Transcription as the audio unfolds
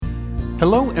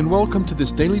Hello and welcome to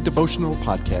this daily devotional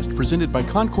podcast presented by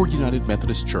Concord United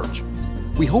Methodist Church.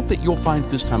 We hope that you'll find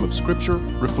this time of scripture,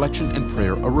 reflection, and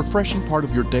prayer a refreshing part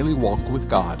of your daily walk with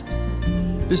God.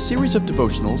 This series of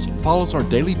devotionals follows our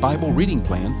daily Bible reading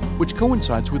plan, which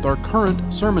coincides with our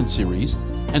current sermon series,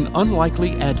 An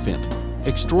Unlikely Advent,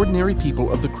 Extraordinary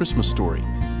People of the Christmas Story.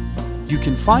 You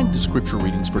can find the scripture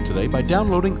readings for today by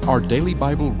downloading our daily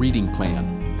Bible reading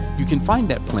plan. You can find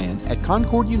that plan at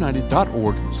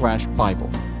concordunited.org/Bible.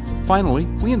 Finally,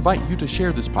 we invite you to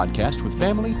share this podcast with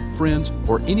family, friends,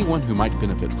 or anyone who might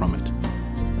benefit from it.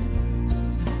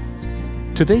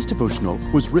 Today's devotional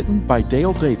was written by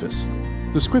Dale Davis.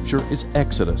 The scripture is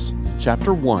Exodus,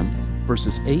 chapter 1,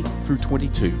 verses 8 through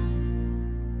 22.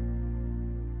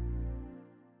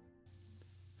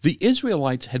 The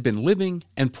Israelites had been living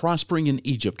and prospering in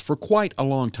Egypt for quite a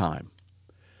long time.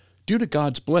 Due to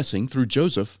God's blessing through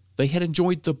Joseph, they had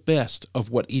enjoyed the best of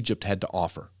what Egypt had to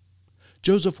offer.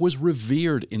 Joseph was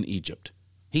revered in Egypt.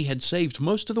 He had saved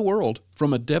most of the world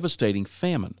from a devastating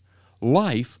famine.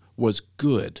 Life was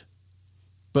good.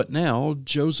 But now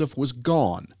Joseph was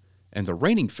gone, and the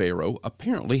reigning Pharaoh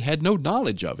apparently had no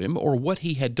knowledge of him or what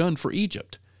he had done for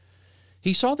Egypt.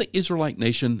 He saw the Israelite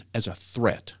nation as a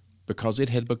threat because it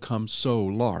had become so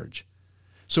large.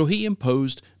 So he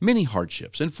imposed many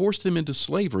hardships and forced them into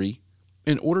slavery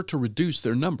in order to reduce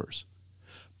their numbers.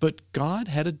 But God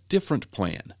had a different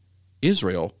plan.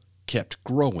 Israel kept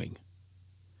growing.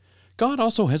 God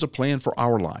also has a plan for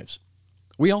our lives.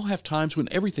 We all have times when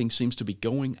everything seems to be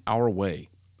going our way.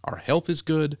 Our health is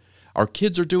good, our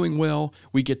kids are doing well,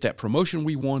 we get that promotion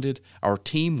we wanted, our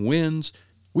team wins.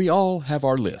 We all have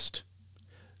our list.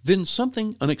 Then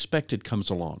something unexpected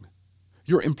comes along.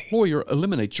 Your employer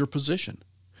eliminates your position.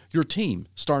 Your team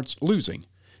starts losing.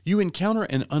 You encounter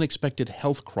an unexpected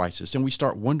health crisis, and we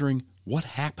start wondering, what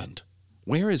happened?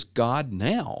 Where is God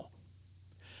now?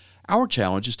 Our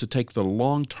challenge is to take the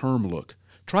long-term look.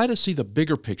 Try to see the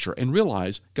bigger picture and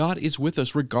realize God is with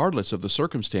us regardless of the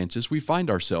circumstances we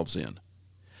find ourselves in.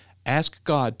 Ask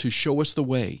God to show us the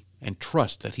way and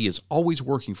trust that He is always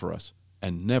working for us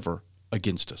and never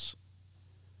against us.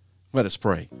 Let us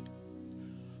pray.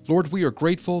 Lord, we are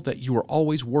grateful that you are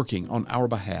always working on our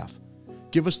behalf.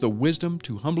 Give us the wisdom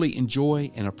to humbly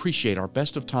enjoy and appreciate our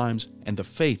best of times and the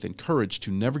faith and courage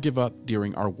to never give up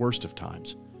during our worst of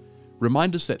times.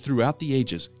 Remind us that throughout the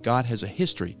ages, God has a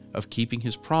history of keeping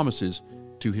His promises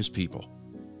to His people.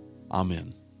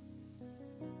 Amen.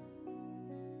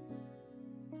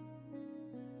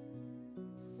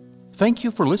 Thank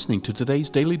you for listening to today's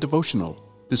daily devotional.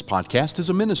 This podcast is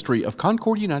a ministry of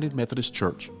Concord United Methodist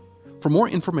Church. For more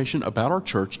information about our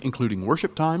church, including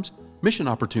worship times, mission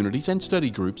opportunities, and study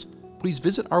groups, please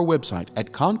visit our website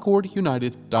at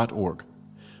concordunited.org.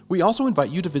 We also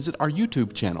invite you to visit our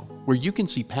YouTube channel, where you can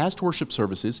see past worship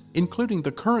services, including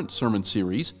the current sermon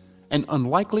series, An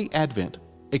Unlikely Advent,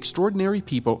 Extraordinary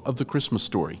People of the Christmas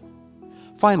Story.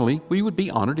 Finally, we would be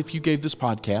honored if you gave this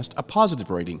podcast a positive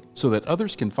rating so that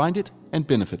others can find it and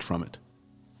benefit from it.